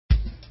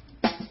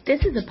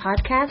This is a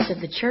podcast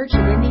of the Church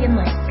of Indian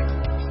Lake.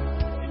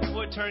 If you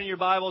would turn your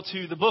Bible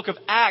to the book of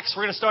Acts,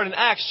 we're going to start in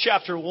Acts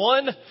chapter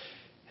 1.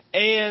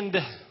 And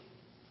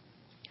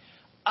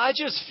I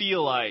just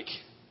feel like,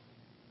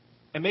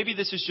 and maybe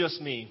this is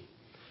just me,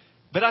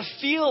 but I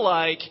feel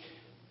like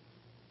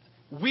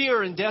we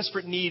are in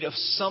desperate need of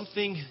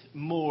something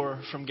more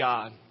from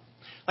God.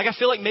 Like I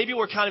feel like maybe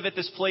we're kind of at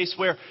this place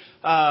where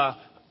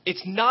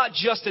it's not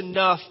just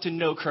enough to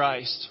know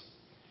Christ.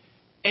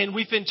 And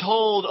we've been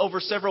told over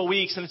several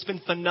weeks, and it's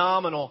been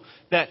phenomenal,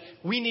 that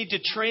we need to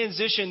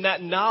transition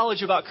that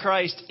knowledge about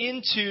Christ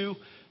into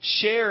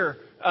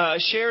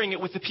sharing it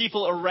with the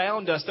people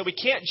around us. That we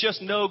can't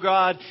just know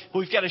God, but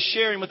we've got to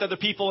share Him with other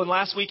people. And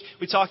last week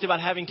we talked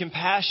about having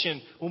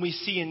compassion when we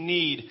see a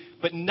need,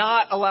 but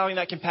not allowing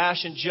that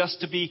compassion just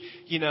to be,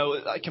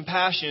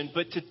 compassion,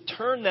 but to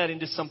turn that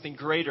into something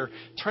greater,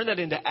 turn that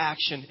into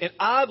action. And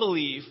I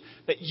believe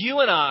that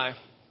you and I,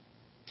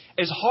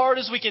 as hard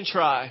as we can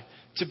try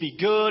to be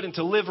good and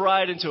to live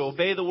right and to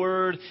obey the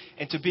word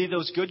and to be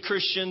those good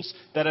Christians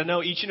that I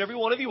know each and every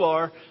one of you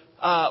are,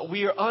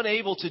 we are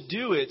unable to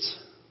do it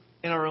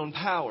in our own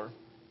power.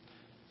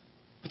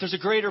 But there's a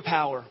greater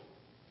power.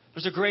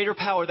 There's a greater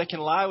power that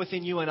can lie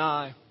within you and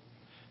I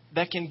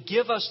that can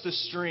give us the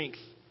strength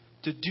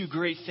to do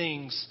great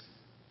things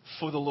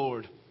for the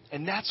Lord.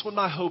 And that's what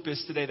my hope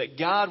is today, that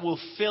God will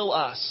fill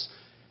us,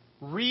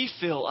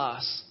 refill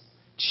us,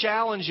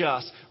 challenge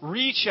us,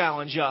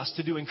 re-challenge us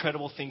to do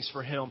incredible things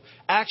for Him.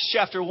 Acts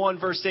chapter 1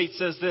 verse 8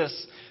 says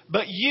this,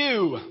 but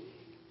you,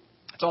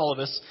 it's all of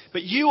us,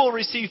 but you will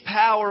receive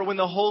power when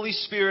the Holy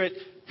Spirit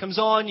comes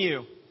on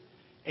you.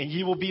 And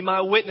you will be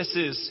my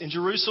witnesses in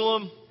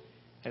Jerusalem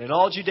and in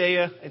all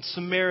Judea and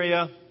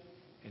Samaria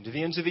and to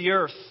the ends of the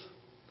earth.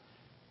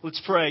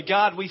 Let's pray.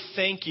 God, we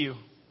thank you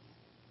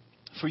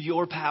for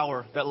your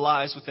power that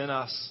lies within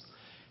us.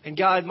 And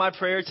God, my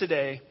prayer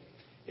today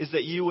is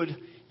that you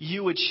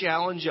would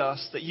challenge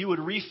us, that you would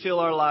refill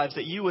our lives,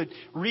 that you would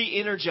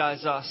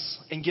re-energize us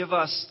and give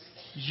us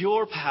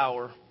your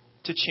power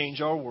to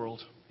change our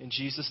world. In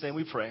Jesus' name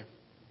we pray.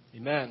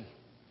 Amen.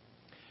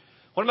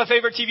 One of my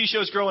favorite TV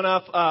shows growing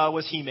up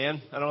was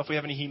He-Man. I don't know if we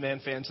have any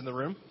He-Man fans in the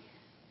room.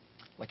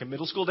 Like a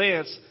middle school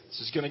dance,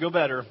 this is going to go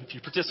better if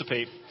you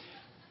participate.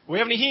 We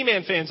have any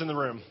He-Man fans in the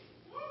room?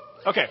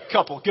 Okay,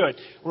 couple, good.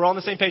 We're all on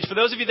the same page. For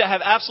those of you that have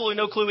absolutely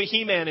no clue what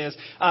He-Man is,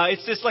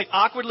 it's this like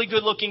awkwardly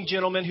good-looking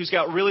gentleman who's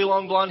got really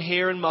long blonde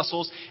hair and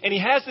muscles, and he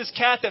has this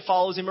cat that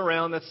follows him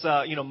around that's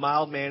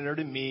mild-mannered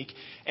and meek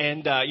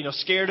and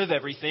scared of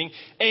everything.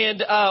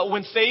 And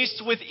when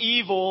faced with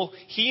evil,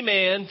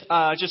 He-Man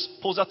just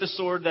pulls out this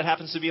sword that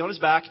happens to be on his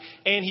back,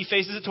 and he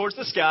faces it towards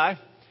the sky,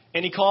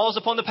 and he calls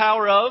upon the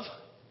power of.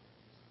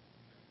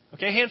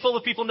 Okay, a handful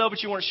of people know,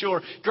 but you weren't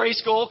sure.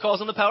 Grayskull calls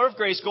on the power of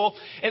Grayskull.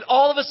 And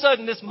all of a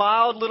sudden, this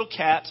mild little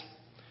cat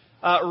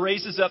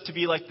raises up to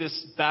be like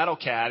this battle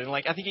cat. And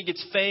I think it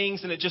gets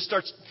fangs and it just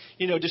starts,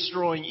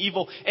 destroying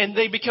evil. And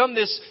they become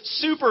this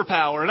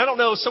superpower. And I don't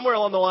know, somewhere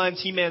along the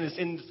lines, He-Man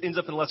ends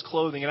up in less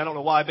clothing. And I don't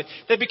know why. But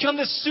they become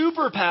this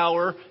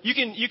superpower. You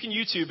can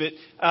YouTube it,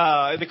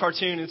 the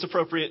cartoon. It's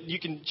appropriate. You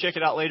can check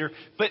it out later.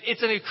 But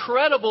it's an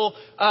incredible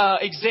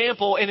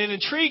example. And it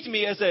intrigued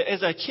me as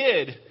a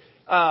kid.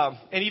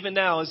 And even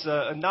now as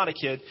not a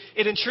kid,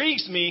 it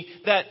intrigues me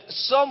that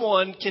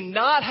someone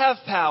cannot have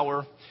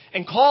power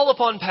and call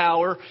upon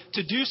power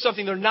to do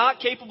something they're not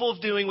capable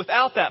of doing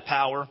without that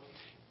power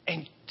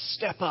and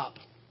step up.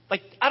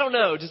 I don't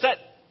know. Does that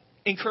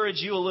encourage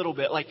you a little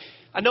bit?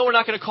 I know we're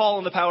not going to call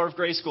on the power of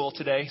Grayskull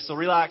today, so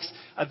relax.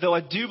 Though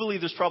I do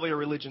believe there's probably a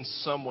religion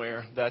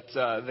somewhere that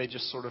they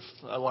just sort of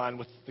align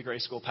with the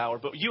Grayskull power.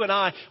 But you and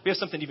I, we have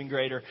something even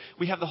greater.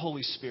 We have the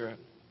Holy Spirit.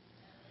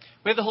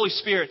 We have the Holy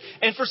Spirit.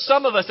 And for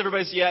some of us,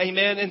 everybody's, yeah,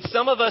 amen. And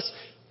some of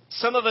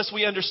us,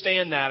 we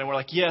understand that. And we're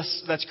like,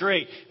 yes, that's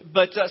great.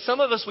 But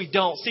some of us, we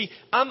don't. See,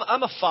 I'm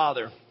a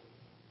father.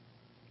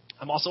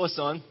 I'm also a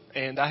son.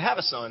 And I have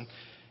a son.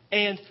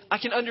 And I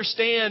can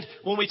understand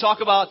when we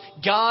talk about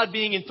God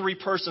being in three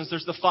persons.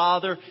 There's the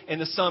Father and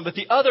the Son. But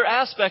the other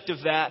aspect of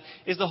that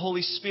is the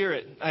Holy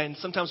Spirit. And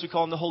sometimes we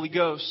call Him the Holy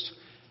Ghost.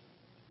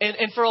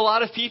 And for a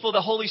lot of people,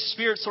 the Holy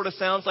Spirit sort of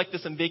sounds like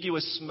this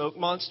ambiguous smoke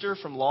monster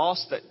from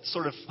Lost that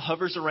sort of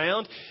hovers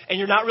around. And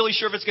you're not really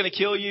sure if it's going to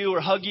kill you or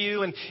hug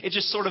you. And it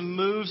just sort of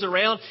moves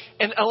around.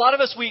 And a lot of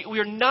us, we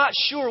are not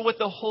sure what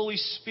the Holy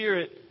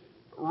Spirit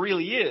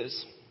really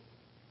is.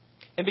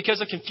 And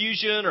because of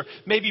confusion or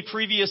maybe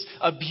previous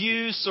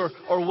abuse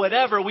or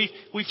whatever,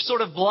 we've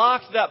sort of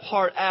blocked that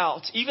part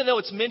out. Even though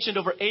it's mentioned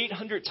over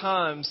 800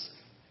 times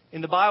in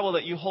the Bible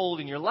that you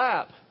hold in your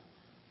lap,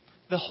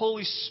 the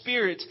Holy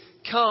Spirit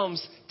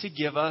comes to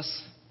give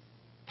us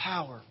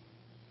power.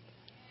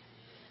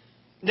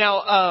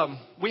 Now,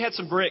 we had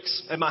some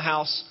bricks at my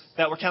house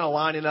that were kind of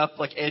lining up,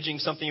 edging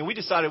something. And we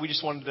decided we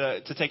just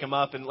wanted to take them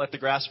up and let the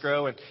grass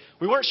grow. And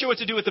we weren't sure what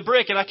to do with the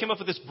brick. And I came up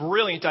with this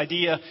brilliant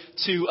idea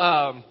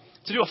to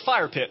do a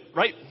fire pit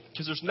right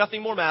because there's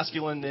nothing more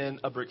masculine than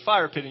a brick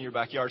fire pit in your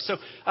backyard. So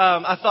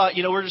I thought,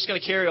 we're just going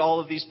to carry all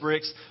of these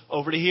bricks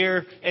over to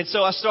here. And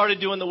so I started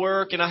doing the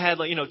work, and I had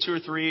 2 or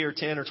 3 or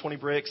 10 or 20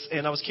 bricks,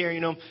 and I was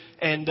carrying them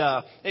and,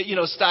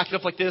 stacking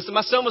up like this. And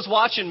my son was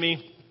watching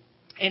me,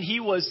 and he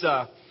was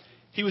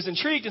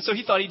intrigued, and so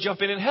he thought he'd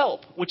jump in and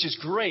help, which is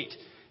great.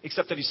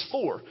 Except that he's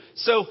 4.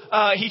 So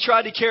he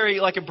tried to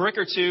carry like a brick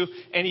or two,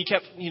 and he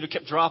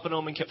kept dropping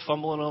them and kept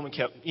fumbling them and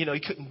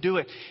he couldn't do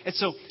it. And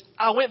so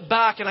I went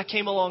back and I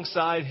came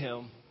alongside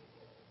him.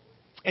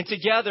 And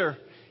together,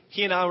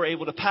 he and I were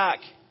able to pack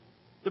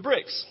the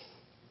bricks.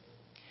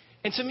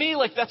 And to me,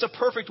 that's a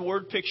perfect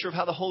word picture of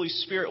how the Holy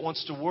Spirit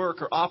wants to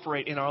work or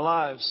operate in our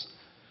lives.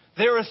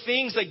 There are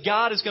things that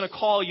God is going to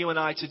call you and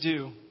I to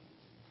do.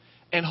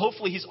 And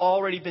hopefully He's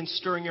already been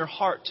stirring your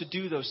heart to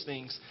do those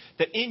things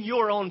that in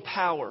your own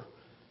power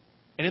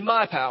and in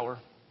my power,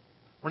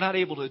 we're not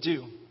able to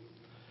do.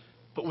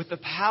 But with the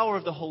power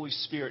of the Holy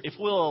Spirit, if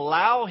we'll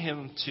allow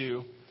Him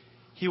to,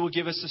 He will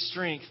give us the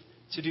strength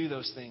to do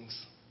those things.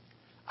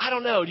 I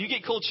don't know. Do you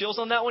get cold chills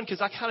on that one?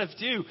 Because I kind of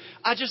do.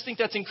 I just think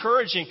that's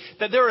encouraging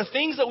that there are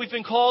things that we've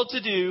been called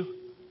to do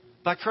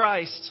by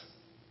Christ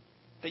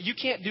that you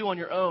can't do on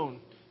your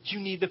own. You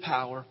need the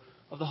power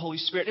of the Holy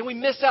Spirit. And we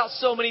miss out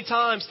so many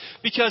times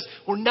because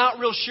we're not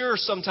real sure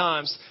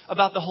sometimes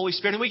about the Holy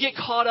Spirit. And we get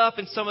caught up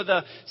in some of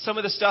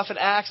the stuff in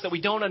Acts that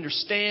we don't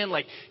understand,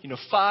 like,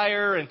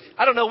 fire. And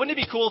I don't know, wouldn't it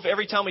be cool if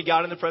every time we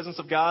got in the presence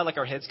of God,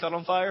 our heads caught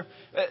on fire?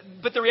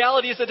 But the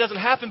reality is that doesn't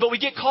happen. But we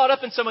get caught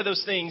up in some of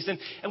those things. And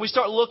we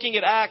start looking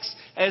at Acts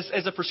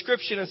as a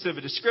prescription instead of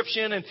a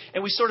description.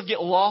 And we sort of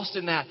get lost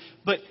in that.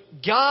 But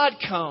God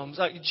comes,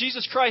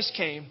 Jesus Christ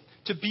came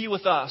to be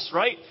with us,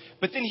 right?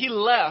 But then He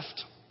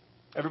left.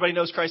 Everybody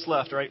knows Christ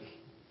left, right?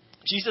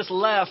 Jesus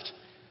left,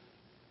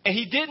 and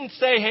He didn't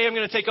say, hey, I'm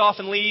going to take off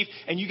and leave,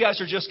 and you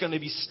guys are just going to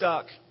be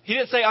stuck. He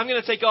didn't say, I'm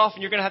going to take off,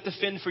 and you're going to have to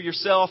fend for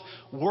yourself,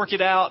 work it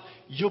out,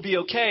 you'll be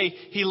okay.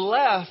 He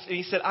left, and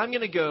He said, I'm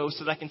going to go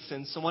so that I can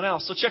send someone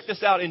else. So check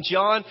this out. In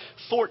John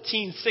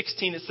 14:16,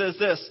 it says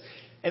this,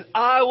 and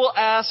I will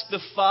ask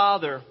the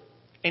Father,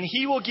 and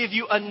He will give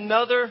you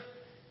another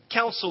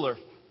counselor.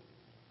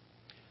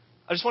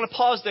 I just want to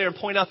pause there and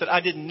point out that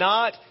I did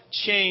not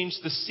change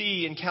the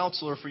C in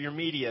counselor for your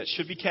media. It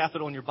should be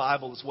capital in your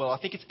Bible as well. I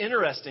think it's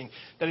interesting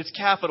that it's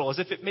capital, as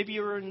if it maybe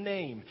you're a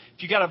name.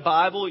 If you got a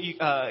Bible, you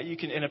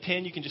can, in a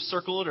pen, you can just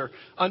circle it or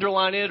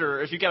underline it.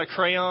 Or if you got a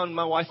crayon,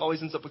 my wife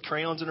always ends up with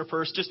crayons in her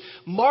purse. Just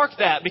mark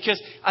that,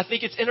 because I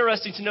think it's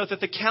interesting to note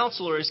that the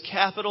counselor is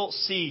capital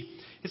C.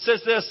 It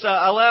says this,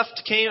 I'm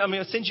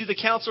going to send you the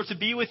counselor to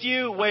be with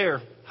you.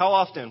 Where? How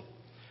often?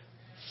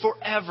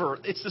 Forever.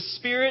 It's the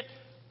Spirit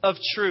of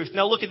truth.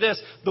 Now look at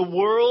this. The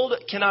world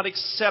cannot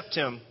accept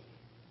Him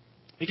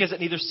because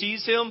it neither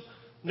sees Him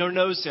nor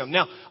knows Him.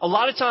 Now, a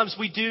lot of times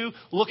we do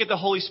look at the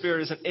Holy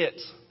Spirit as an it.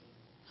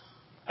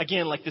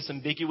 Again, like this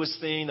ambiguous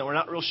thing that we're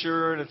not real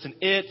sure, and it's an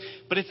it,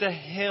 but it's a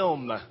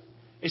Him.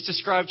 It's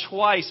described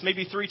twice,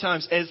 maybe 3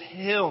 times, as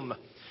Him.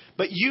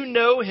 But you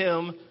know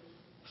Him,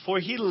 for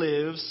He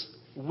lives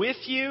with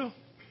you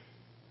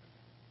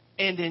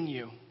and in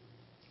you.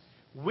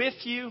 With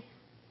you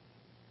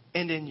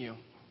and in you.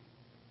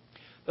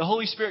 The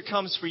Holy Spirit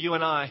comes for you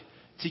and I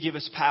to give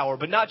us power,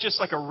 but not just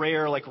like a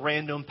rare,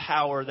 random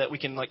power that we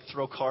can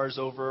throw cars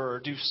over or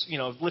do,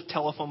 lift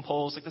telephone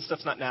poles. This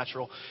stuff's not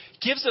natural. It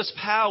gives us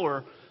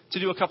power to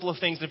do a couple of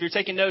things. And if you're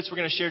taking notes, we're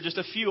going to share just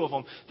a few of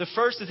them. The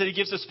first is that He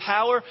gives us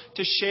power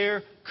to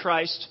share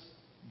Christ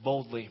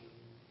boldly.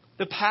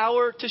 The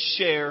power to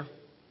share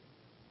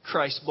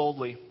Christ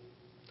boldly.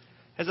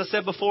 As I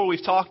said before,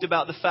 we've talked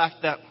about the fact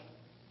that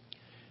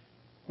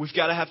we've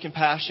got to have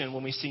compassion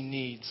when we see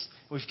needs.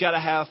 We've got to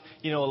have,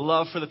 a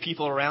love for the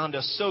people around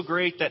us. So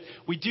great that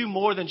we do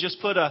more than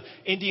just put a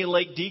Indian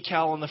Lake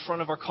decal on the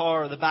front of our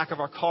car or the back of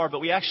our car,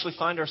 but we actually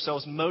find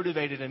ourselves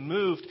motivated and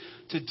moved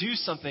to do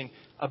something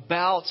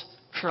about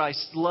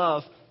Christ's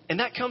love.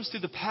 And that comes through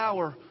the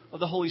power of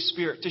the Holy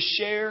Spirit to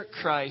share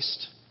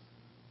Christ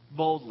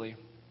boldly.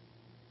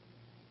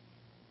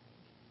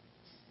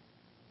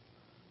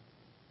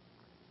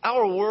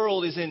 Our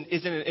world is in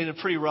a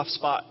pretty rough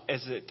spot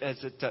as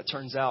it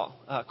turns out.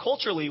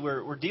 Culturally,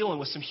 we're dealing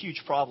with some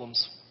huge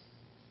problems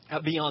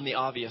beyond the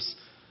obvious.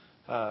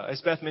 As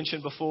Beth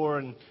mentioned before,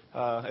 and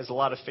as a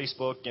lot of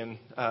Facebook and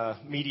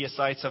media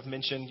sites have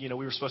mentioned,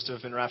 we were supposed to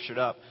have been raptured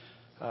up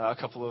a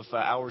couple of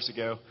hours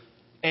ago.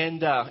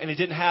 And it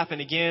didn't happen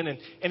again. And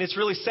it's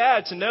really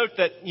sad to note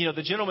that,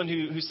 the gentleman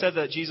who said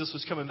that Jesus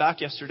was coming back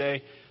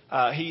yesterday,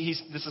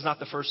 this is not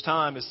the first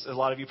time. As a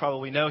lot of you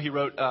probably know, he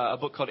wrote a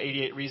book called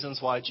 88 Reasons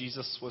Why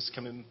Jesus Was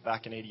Coming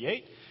Back in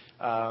 88.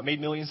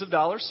 Made millions of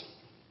dollars.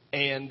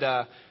 And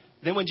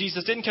then when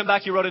Jesus didn't come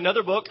back, he wrote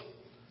another book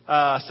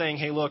saying,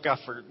 hey, look,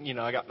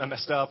 I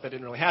messed up. That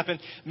didn't really happen.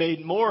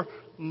 Made more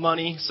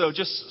money. So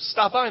just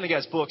stop buying the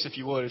guy's books if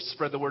you would.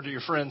 Spread the word to your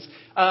friends.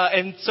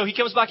 And so he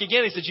comes back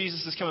again. He said,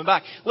 Jesus is coming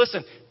back.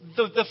 Listen,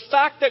 the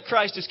fact that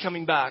Christ is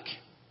coming back,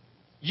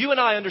 you and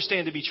I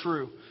understand to be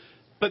true.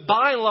 But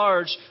by and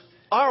large,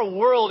 our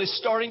world is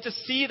starting to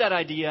see that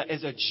idea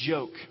as a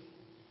joke.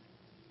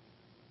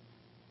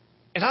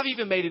 And I've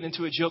even made it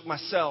into a joke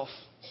myself.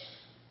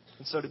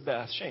 And so did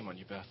Beth. Shame on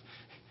you, Beth.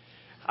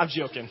 I'm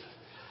joking.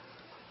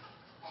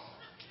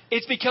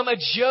 It's become a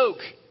joke.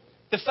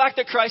 The fact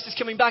that Christ is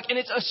coming back. And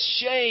it's a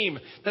shame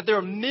that there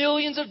are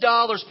millions of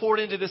dollars poured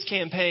into this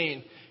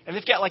campaign. And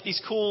they've got like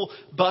these cool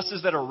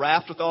buses that are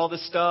wrapped with all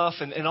this stuff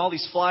and all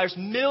these flyers.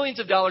 Millions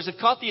of dollars have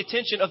caught the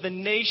attention of the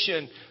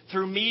nation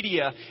through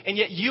media. And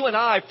yet you and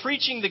I,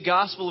 preaching the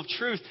gospel of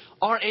truth,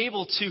 aren't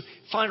able to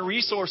find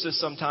resources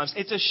sometimes.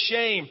 It's a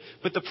shame.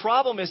 But the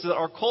problem is that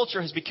our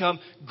culture has become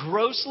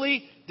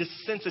grossly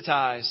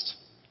desensitized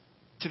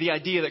to the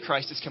idea that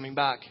Christ is coming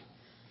back.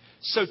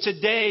 So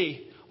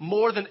today,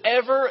 more than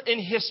ever in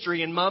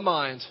history, in my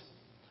mind,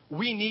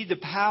 we need the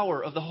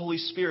power of the Holy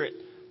Spirit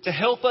to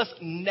help us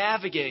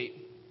navigate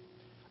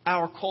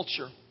our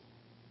culture.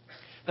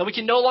 Now, we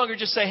can no longer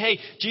just say, hey,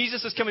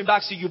 Jesus is coming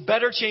back, so you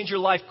better change your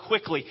life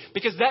quickly.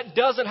 Because that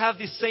doesn't have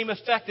the same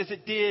effect as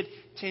it did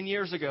 10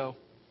 years ago.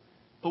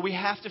 But we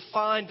have to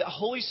find the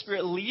Holy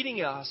Spirit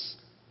leading us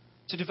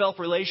to develop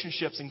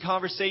relationships and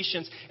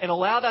conversations and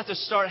allow that to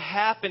start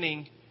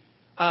happening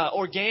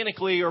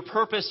organically or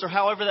purpose or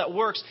however that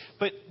works,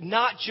 but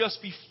not just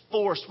be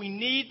forced. We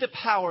need the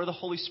power of the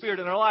Holy Spirit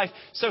in our life.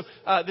 So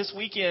this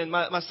weekend,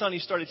 my son, he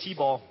started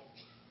T-ball.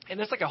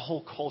 And it's like a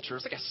whole culture.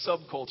 It's like a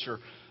subculture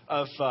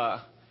of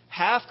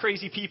half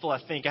crazy people,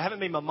 I think. I haven't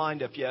made my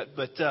mind up yet,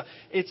 but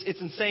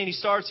it's insane.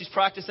 He's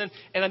practicing,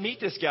 and I meet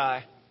this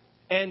guy.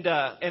 And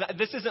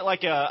this isn't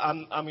like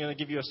I'm going to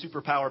give you a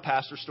superpower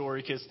pastor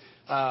story because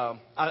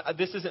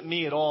this isn't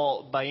me at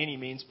all by any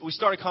means. But we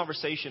started a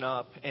conversation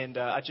up, and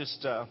I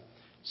just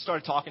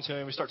started talking to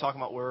him. We started talking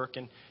about work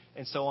and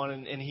so on.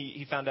 And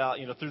he found out,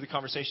 through the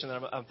conversation that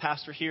I'm a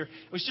pastor here.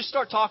 We just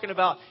start talking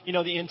about,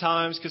 the end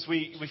times because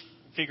we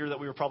figured that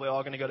we were probably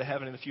all going to go to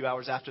heaven in a few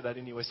hours after that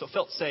anyway. So it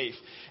felt safe.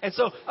 And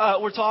so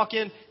we're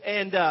talking,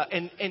 and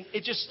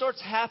it just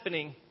starts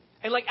happening.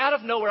 And like out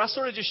of nowhere, I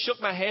sort of just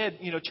shook my head,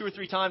 2 or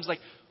 3 times, like,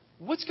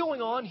 what's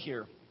going on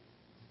here?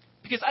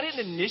 Because I didn't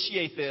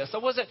initiate this. I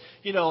wasn't,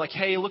 like,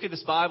 hey, look at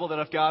this Bible that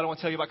I've got. I want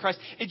to tell you about Christ.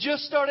 It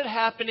just started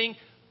happening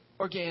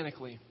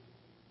organically.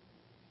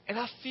 And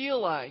I feel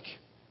like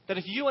that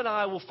if you and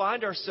I will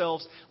find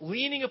ourselves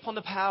leaning upon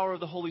the power of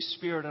the Holy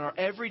Spirit in our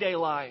everyday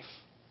life,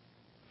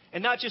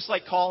 and not just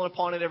like calling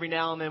upon it every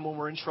now and then when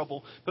we're in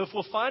trouble, but if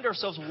we'll find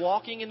ourselves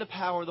walking in the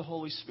power of the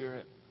Holy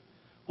Spirit,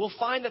 we'll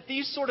find that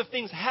these sort of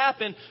things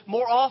happen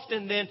more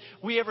often than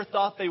we ever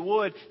thought they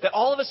would. That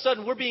all of a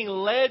sudden we're being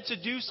led to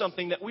do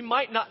something that we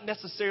might not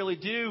necessarily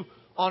do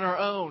on our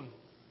own.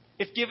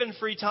 If given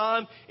free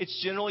time,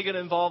 it's generally going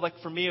to involve, like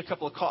for me, a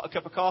cup of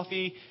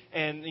coffee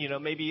and,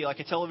 maybe like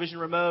a television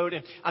remote.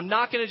 And I'm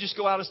not going to just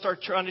go out and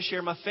start trying to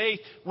share my faith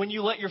when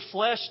you let your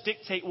flesh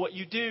dictate what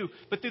you do.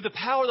 But through the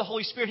power of the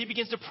Holy Spirit, He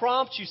begins to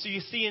prompt you. So you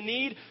see a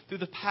need. Through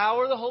the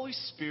power of the Holy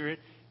Spirit,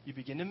 you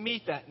begin to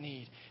meet that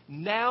need.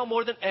 Now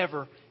more than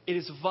ever, it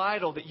is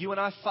vital that you and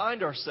I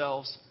find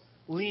ourselves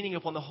leaning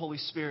upon the Holy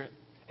Spirit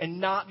and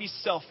not be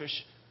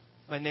selfish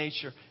by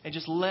nature and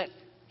just let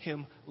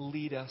Him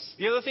lead us.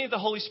 The other thing that the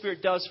Holy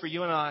Spirit does for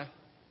you and I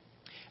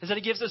is that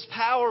He gives us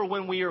power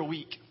when we are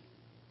weak.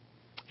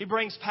 He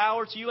brings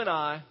power to you and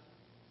I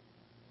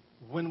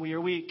when we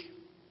are weak.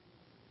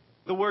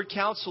 The word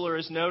counselor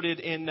is noted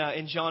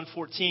in John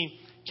 14,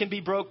 can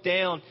be broke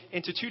down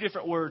into 2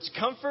 different words,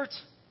 comfort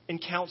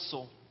and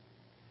counsel.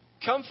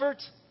 Comfort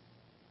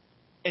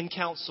and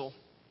counsel.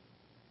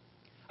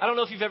 I don't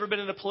know if you've ever been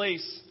in a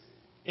place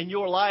in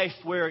your life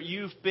where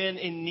you've been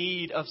in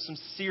need of some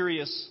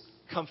serious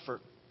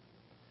comfort.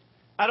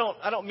 I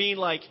don't mean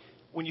like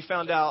when you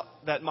found out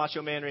that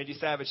Macho Man Randy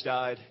Savage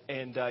died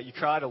and you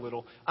cried a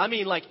little. I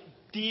mean like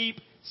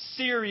deep,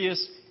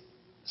 serious,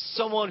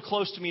 someone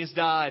close to me has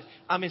died.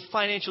 I'm in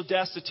financial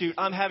destitute.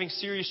 I'm having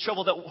serious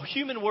trouble that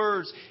human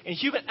words and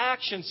human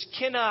actions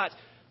cannot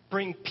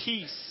bring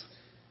peace.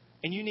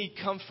 And you need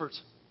comfort.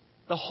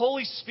 The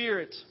Holy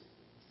Spirit,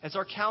 as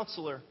our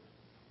counselor,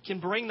 can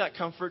bring that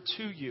comfort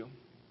to you.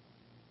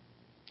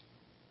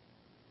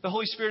 The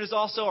Holy Spirit is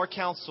also our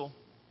counsel.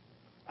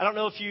 I don't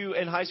know if you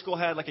in high school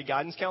had like a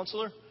guidance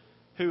counselor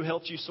who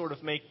helped you sort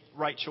of make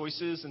right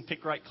choices and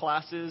pick right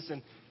classes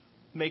and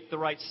make the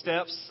right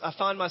steps. I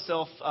find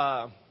myself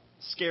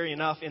scary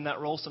enough in that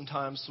role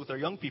sometimes with our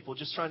young people,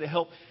 just trying to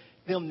help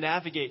them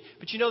navigate.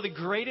 But the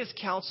greatest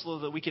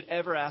counselor that we could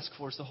ever ask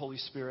for is the Holy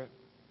Spirit.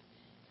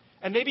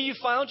 And maybe you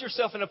found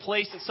yourself in a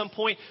place at some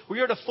point where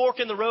you're at a fork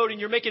in the road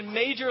and you're making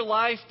major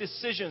life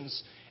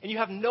decisions and you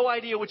have no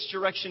idea which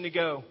direction to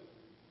go.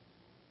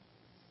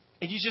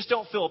 And you just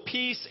don't feel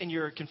peace and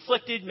you're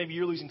conflicted. Maybe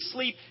you're losing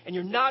sleep and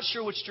you're not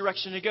sure which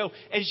direction to go.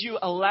 As you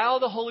allow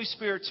the Holy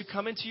Spirit to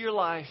come into your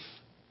life,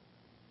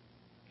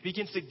 He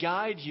begins to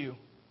guide you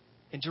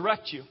and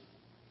direct you.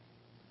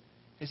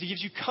 As He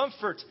gives you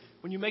comfort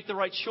when you make the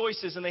right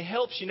choices and they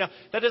help you. Now,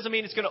 that doesn't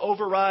mean it's going to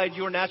override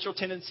your natural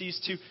tendencies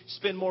to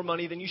spend more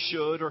money than you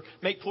should or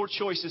make poor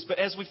choices. But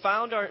as we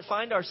find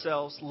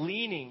ourselves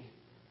leaning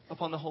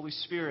upon the Holy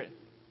Spirit,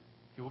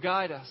 He will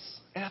guide us.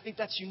 And I think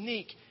that's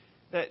unique,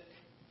 that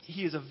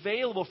He is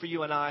available for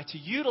you and I to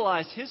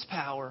utilize His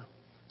power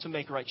to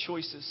make right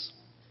choices.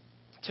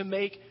 To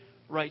make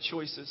right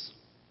choices.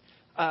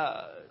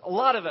 A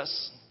lot of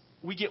us,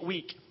 we get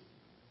weak.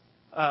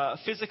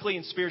 Physically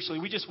and spiritually,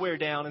 we just wear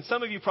down. And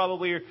some of you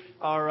probably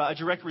are a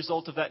direct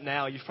result of that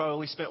now. You've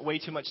probably spent way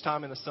too much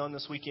time in the sun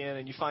this weekend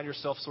and you find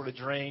yourself sort of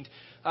drained.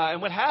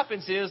 And what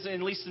happens is,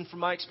 at least from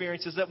my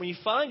experience, is that when you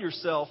find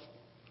yourself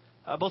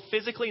both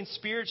physically and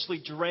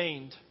spiritually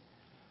drained,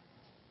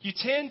 you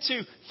tend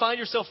to find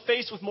yourself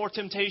faced with more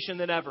temptation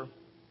than ever.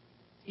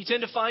 You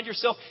tend to find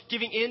yourself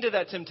giving into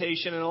that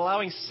temptation and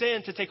allowing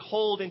sin to take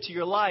hold into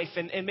your life.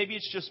 And maybe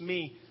it's just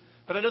me,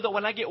 but I know that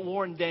when I get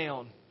worn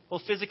down,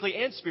 both physically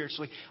and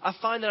spiritually, I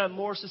find that I'm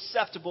more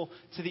susceptible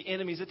to the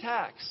enemy's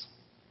attacks.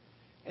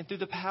 And through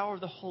the power of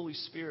the Holy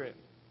Spirit,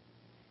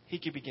 He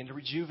can begin to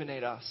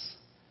rejuvenate us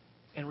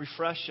and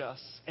refresh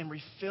us and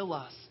refill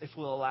us if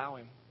we'll allow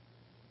Him.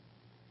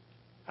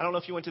 I don't know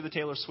if you went to the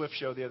Taylor Swift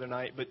show the other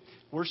night, but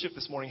worship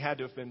this morning had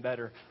to have been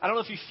better. I don't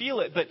know if you feel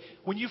it, but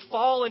when you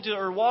fall into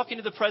or walk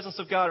into the presence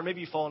of God, or maybe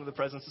you fall into the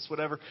presence, it's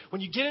whatever.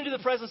 When you get into the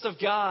presence of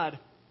God,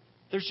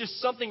 there's just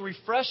something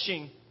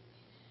refreshing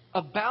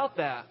about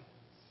that.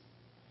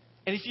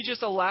 And if you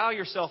just allow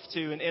yourself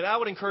to, and I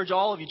would encourage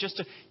all of you just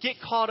to get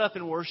caught up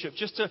in worship,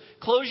 just to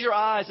close your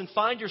eyes and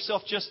find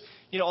yourself just,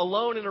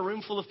 alone in a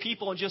room full of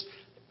people and just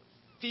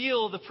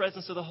feel the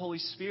presence of the Holy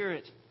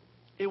Spirit.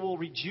 It will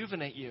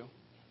rejuvenate you.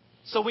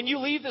 So when you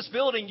leave this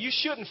building, you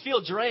shouldn't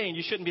feel drained.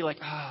 You shouldn't be like,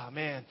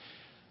 man,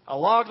 I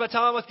logged my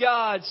time with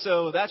God,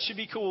 so that should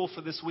be cool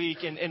for this week,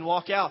 and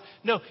walk out.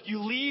 No,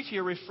 you leave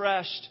here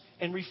refreshed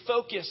and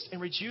refocused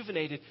and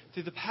rejuvenated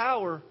through the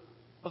power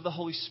of the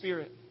Holy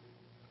Spirit.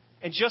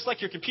 And just like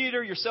your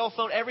computer, your cell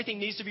phone, everything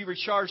needs to be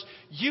recharged.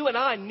 You and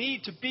I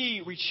need to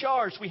be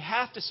recharged. We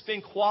have to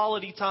spend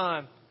quality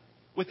time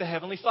with the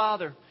Heavenly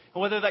Father.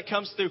 And whether that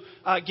comes through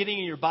getting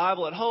in your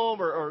Bible at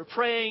home or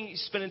praying,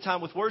 spending time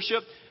with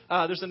worship.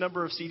 There's a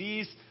number of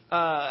CDs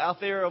out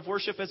there of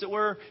worship, as it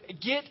were.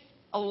 Get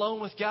alone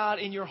with God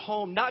in your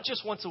home, not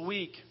just once a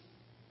week,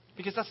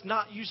 because that's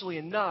not usually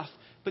enough.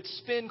 But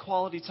spend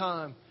quality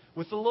time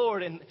with the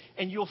Lord, and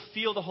you'll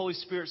feel the Holy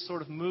Spirit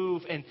sort of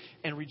move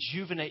and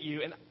rejuvenate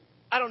you. And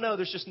I don't know,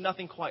 there's just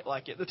nothing quite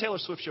like it. The Taylor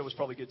Swift show was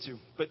probably good too.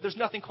 But there's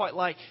nothing quite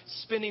like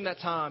spending that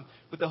time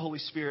with the Holy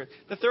Spirit.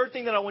 The third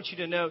thing that I want you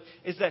to note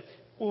is that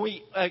when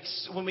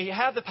we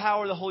have the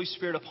power of the Holy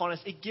Spirit upon us,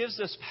 it gives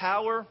us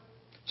power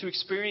to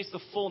experience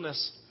the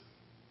fullness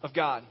of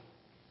God.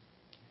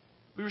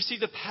 We receive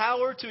the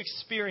power to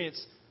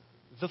experience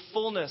the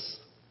fullness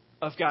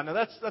of God. Now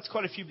that's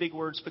quite a few big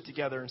words put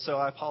together, and so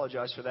I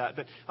apologize for that.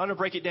 But I'm going to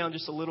break it down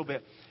just a little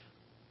bit.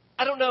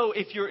 I don't know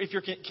if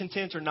you're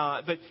content or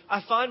not, but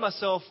I find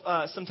myself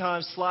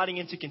sometimes sliding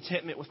into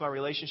contentment with my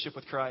relationship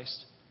with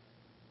Christ.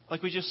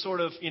 Like we just sort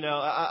of,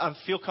 I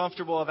feel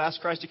comfortable. I've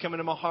asked Christ to come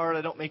into my heart.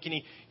 I don't make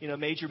any,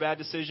 major bad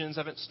decisions.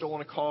 I haven't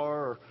stolen a car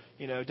or,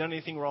 done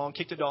anything wrong,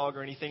 kicked a dog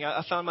or anything.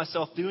 I found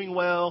myself doing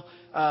well,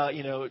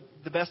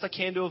 the best I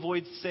can to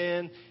avoid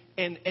sin.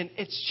 And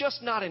it's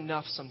just not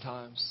enough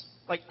sometimes.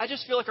 Like I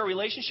just feel like our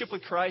relationship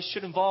with Christ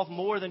should involve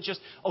more than just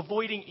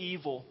avoiding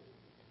evil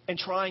and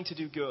trying to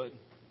do good.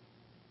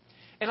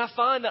 And I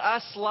find that I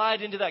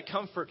slide into that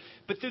comfort.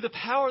 But through the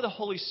power of the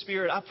Holy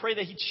Spirit, I pray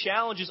that He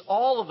challenges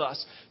all of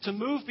us to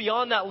move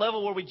beyond that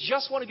level where we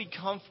just want to be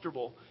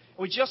comfortable.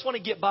 And we just want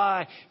to get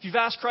by. If you've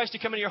asked Christ to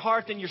come into your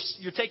heart, then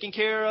you're taken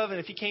care of. And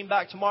if He came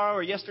back tomorrow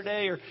or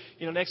yesterday or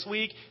next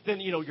week,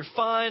 then you're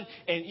fine.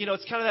 And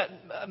it's kind of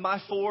that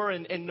my for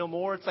and no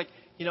more. It's like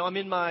I'm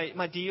in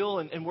my deal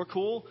and we're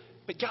cool.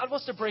 But God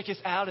wants to break us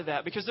out of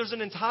that, because there's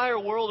an entire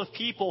world of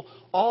people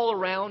all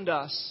around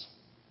us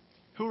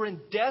who are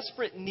in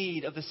desperate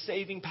need of the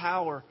saving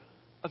power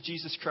of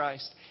Jesus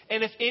Christ.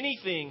 And if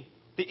anything,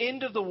 the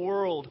end of the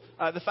world,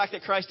 the fact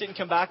that Christ didn't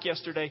come back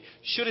yesterday,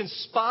 should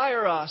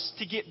inspire us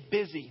to get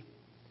busy.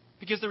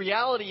 Because the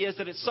reality is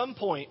that at some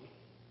point,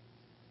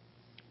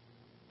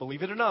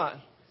 believe it or not,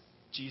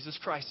 Jesus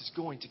Christ is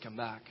going to come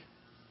back.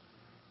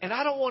 And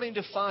I don't want Him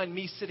to find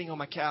me sitting on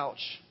my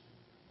couch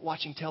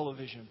watching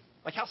television.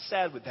 Like, how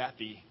sad would that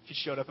be if He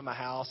showed up at my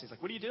house? He's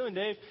like, "What are you doing,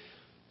 Dave?"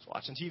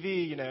 Watching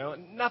TV,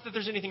 Not that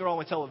there's anything wrong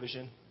with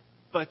television,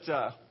 but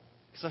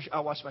because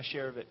I watch my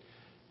share of it.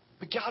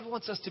 But God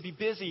wants us to be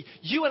busy.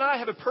 You and I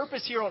have a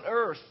purpose here on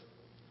earth.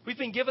 We've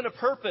been given a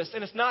purpose,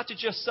 and it's not to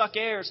just suck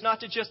air. It's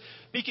not to just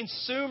be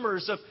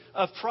consumers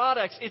of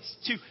products. It's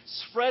to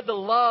spread the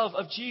love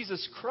of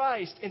Jesus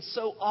Christ. And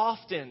so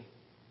often,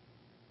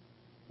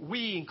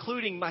 we,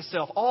 including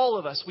myself, all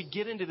of us, we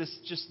get into this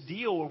just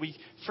deal where we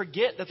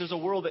forget that there's a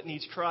world that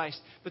needs Christ.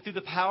 But through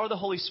the power of the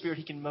Holy Spirit,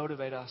 He can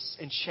motivate us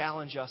and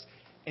challenge us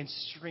and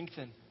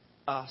strengthen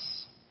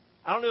us.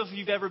 I don't know if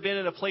you've ever been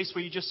in a place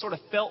where you just sort of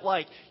felt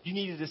like you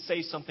needed to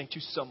say something to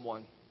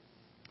someone.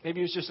 Maybe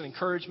it was just an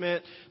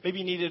encouragement. Maybe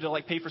you needed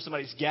to pay for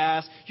somebody's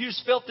gas. You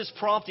just felt this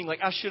prompting, like,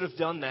 I should have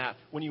done that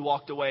when you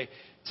walked away.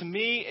 To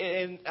me,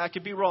 and I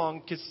could be wrong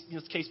because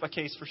it's case by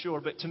case for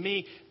sure, but to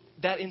me,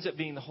 that ends up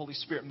being the Holy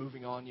Spirit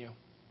moving on you.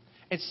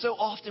 And so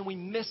often we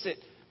miss it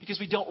because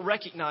we don't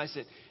recognize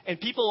it. And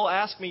people will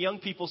ask me, young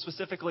people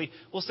specifically,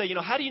 will say,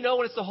 how do you know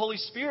when it's the Holy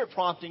Spirit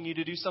prompting you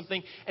to do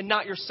something and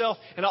not yourself?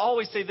 And I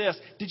always say this,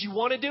 did you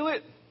want to do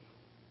it?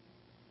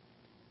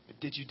 But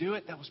did you do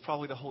it? That was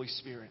probably the Holy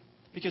Spirit.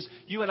 Because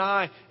you and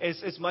I,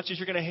 as much as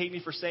you're going to hate me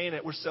for saying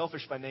it, we're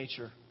selfish by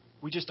nature.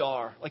 We just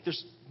are. Like,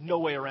 there's no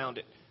way around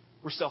it.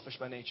 We're selfish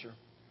by nature.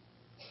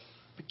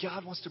 But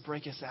God wants to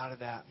break us out of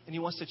that. And He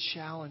wants to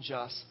challenge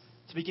us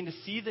to begin to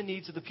see the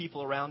needs of the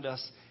people around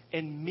us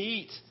and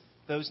meet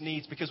those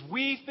needs. Because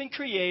we've been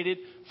created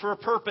for a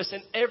purpose,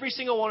 and every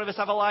single one of us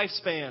have a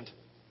lifespan.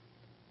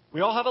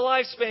 We all have a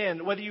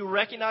lifespan, whether you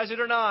recognize it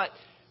or not.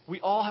 We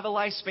all have a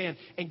lifespan.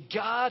 And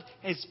God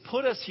has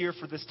put us here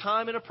for this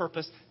time and a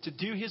purpose to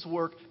do His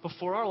work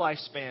before our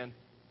lifespan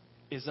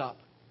is up.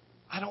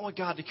 I don't want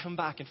God to come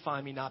back and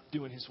find me not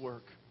doing His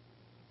work.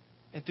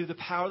 And through the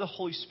power of the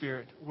Holy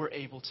Spirit, we're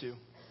able to.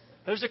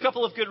 There's a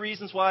couple of good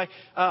reasons why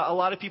a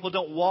lot of people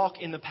don't walk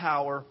in the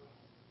power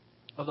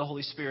of the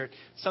Holy Spirit.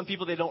 Some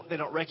people, they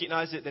don't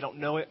recognize it. They don't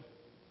know it.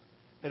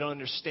 They don't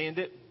understand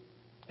it.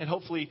 And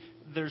hopefully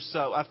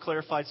I've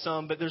clarified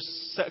some, but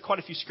there's quite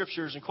a few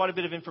scriptures and quite a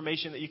bit of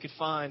information that you could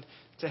find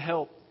to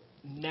help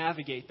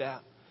navigate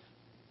that.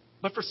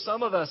 But for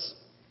some of us,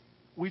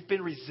 we've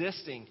been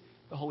resisting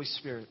the Holy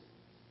Spirit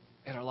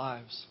in our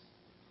lives.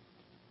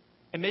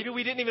 And maybe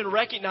we didn't even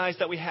recognize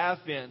that we have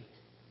been.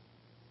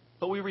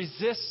 But we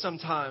resist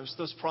sometimes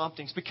those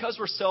promptings because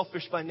we're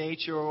selfish by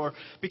nature, or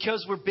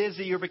because we're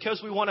busy, or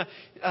because we want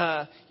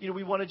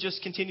to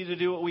just continue to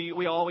do what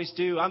we always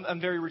do.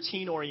 I'm very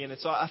routine oriented,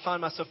 so I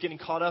find myself getting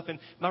caught up in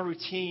my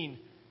routine.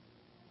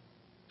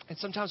 And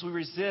sometimes we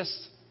resist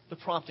the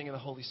prompting of the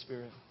Holy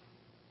Spirit.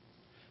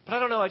 But I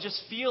don't know, I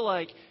just feel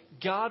like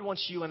God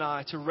wants you and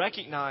I to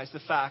recognize the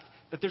fact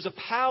that there's a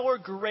power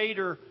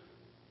greater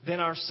than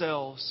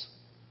ourselves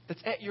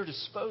that's at your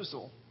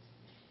disposal.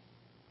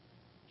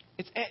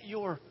 It's at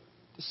your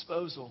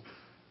disposal.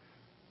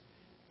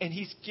 And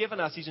He's given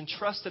us, He's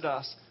entrusted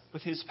us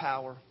with His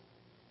power.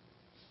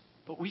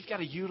 But we've got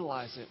to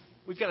utilize it.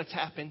 We've got to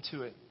tap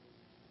into it.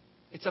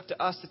 It's up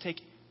to us to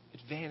take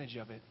advantage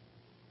of it.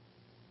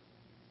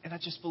 And I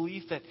just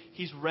believe that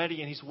He's ready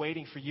and He's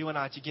waiting for you and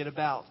I to get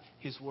about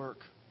His work.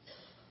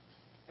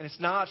 And it's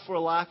not for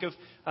a lack of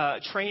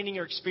training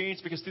or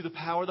experience, because through the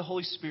power of the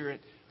Holy Spirit,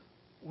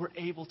 we're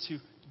able to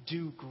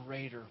do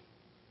greater.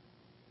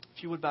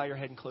 If you would bow your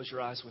head and close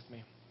your eyes with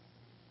me.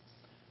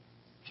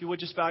 If you would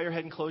just bow your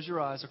head and close your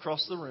eyes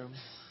across the room.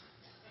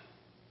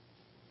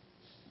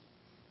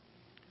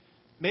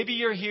 Maybe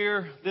you're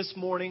here this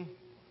morning,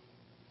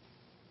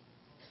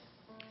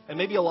 and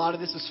maybe a lot of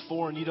this is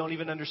foreign. You don't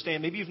even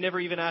understand. Maybe you've never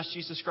even asked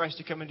Jesus Christ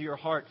to come into your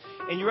heart.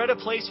 And you're at a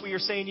place where you're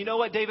saying, you know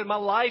what, David, my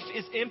life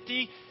is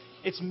empty.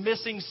 It's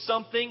missing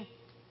something.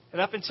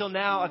 And up until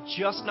now, I've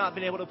just not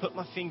been able to put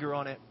my finger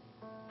on it.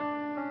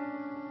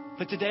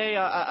 But today,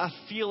 I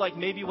feel like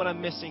maybe what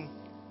I'm missing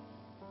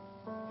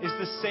is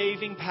the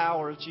saving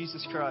power of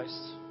Jesus Christ.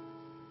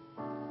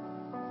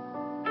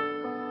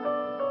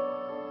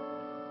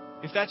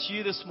 If that's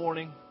you this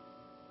morning,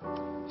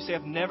 you say,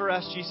 I've never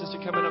asked Jesus to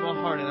come into my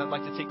heart, and I'd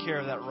like to take care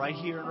of that right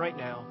here and right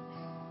now.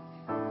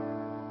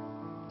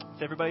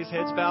 With everybody's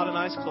heads bowed and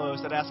eyes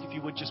closed, I'd ask if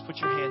you would just put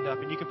your hand up,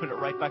 and you can put it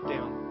right back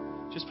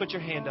down. Just put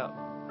your hand up.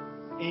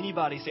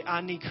 Anybody say,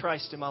 I need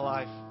Christ in my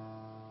life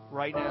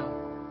right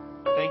now.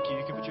 Thank you.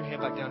 You can put your hand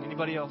back down.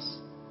 Anybody else?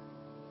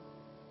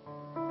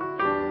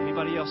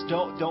 Anybody else?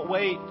 Don't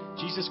wait.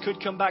 Jesus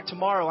could come back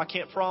tomorrow. I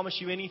can't promise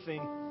you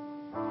anything.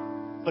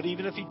 But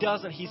even if He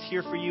doesn't, He's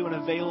here for you and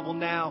available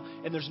now.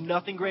 And there's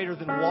nothing greater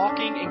than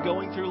walking and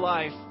going through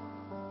life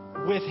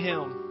with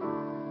Him.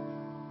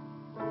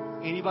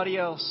 Anybody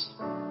else?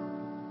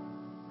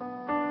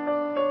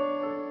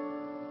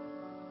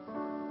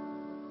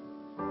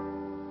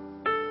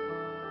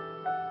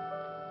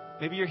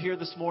 Maybe you're here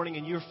this morning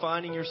and you're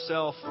finding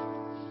yourself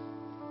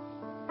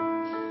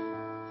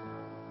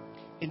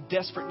in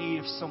desperate need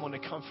of someone to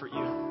comfort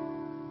you.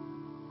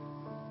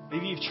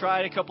 Maybe you've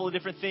tried a couple of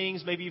different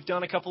things. Maybe you've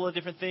done a couple of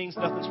different things.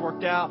 Nothing's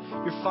worked out.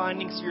 You're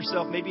finding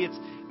yourself. Maybe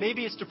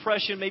it's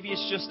depression. Maybe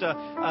it's just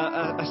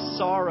a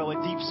sorrow, a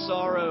deep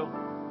sorrow.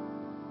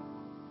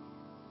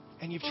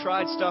 And you've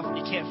tried stuff and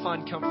you can't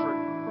find comfort.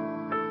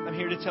 I'm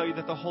here to tell you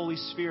that the Holy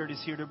Spirit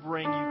is here to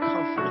bring you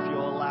comfort if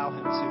you'll allow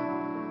Him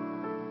to.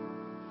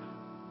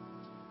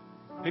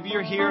 Maybe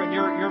you're here and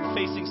you're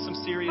facing some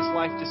serious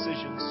life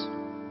decisions.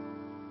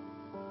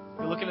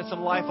 You're looking at some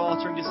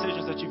life-altering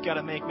decisions that you've got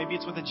to make. Maybe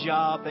it's with a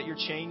job that you're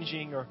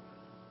changing, or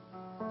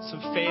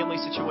some family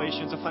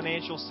situations, a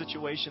financial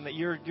situation that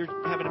you're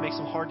having to make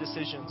some hard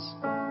decisions.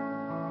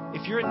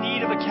 If you're in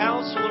need of a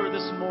counselor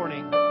this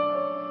morning,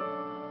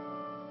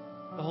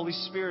 the Holy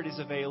Spirit is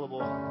available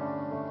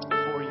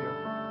for you.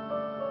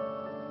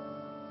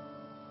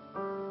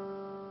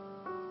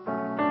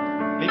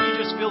 Maybe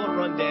you're just feeling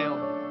run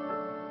down.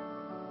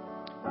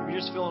 Maybe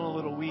you're just feeling a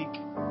little weak.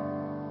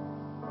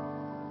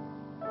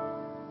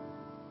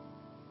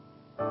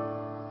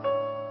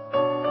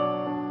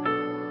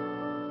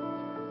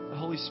 The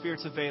Holy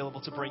Spirit's available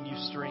to bring you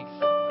strength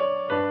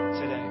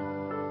today.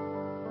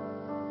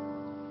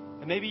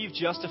 And maybe you've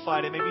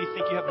justified it. Maybe you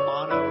think you have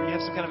mono or you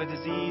have some kind of a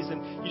disease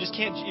and you just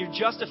can't, you're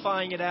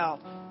justifying it out.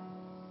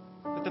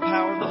 But the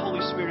power of the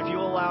Holy Spirit, if you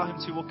allow Him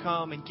to, will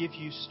come and give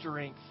you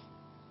strength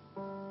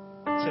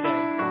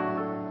today.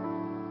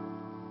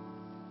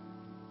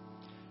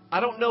 I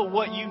don't know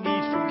what you need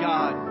from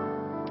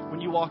God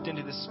when you walked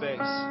into this space.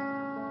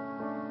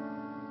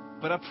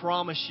 But I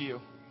promise you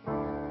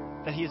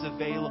that He is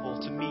available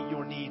to meet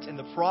your needs. And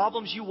the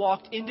problems you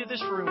walked into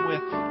this room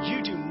with,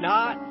 you do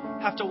not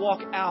have to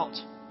walk out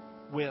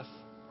with.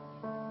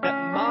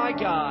 That my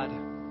God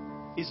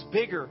is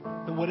bigger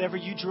than whatever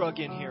you drug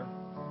in here.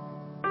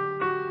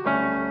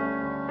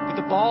 But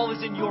the ball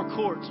is in your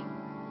court.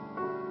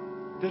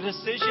 The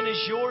decision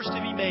is yours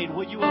to be made.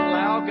 Will you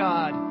allow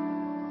God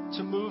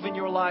to move in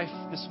your life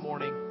this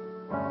morning?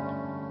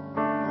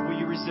 Or will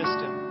you resist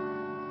Him?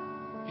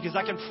 Because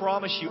I can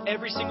promise you,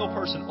 every single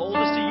person,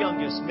 oldest to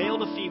youngest, male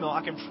to female,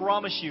 I can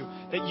promise you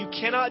that you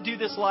cannot do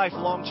this life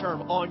long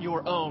term on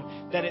your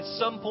own. That at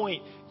some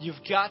point,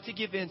 you've got to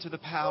give in to the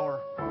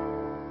power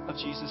of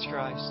Jesus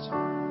Christ.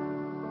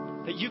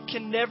 That you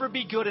can never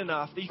be good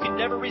enough. That you can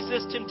never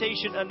resist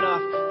temptation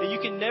enough. That you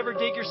can never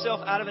dig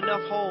yourself out of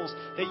enough holes.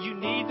 That you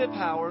need the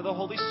power of the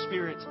Holy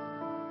Spirit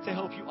to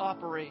help you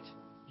operate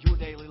your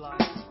daily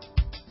life.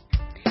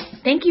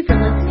 Thank you for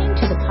listening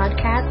to the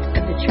podcast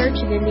of the Church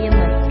of Indian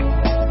Lake.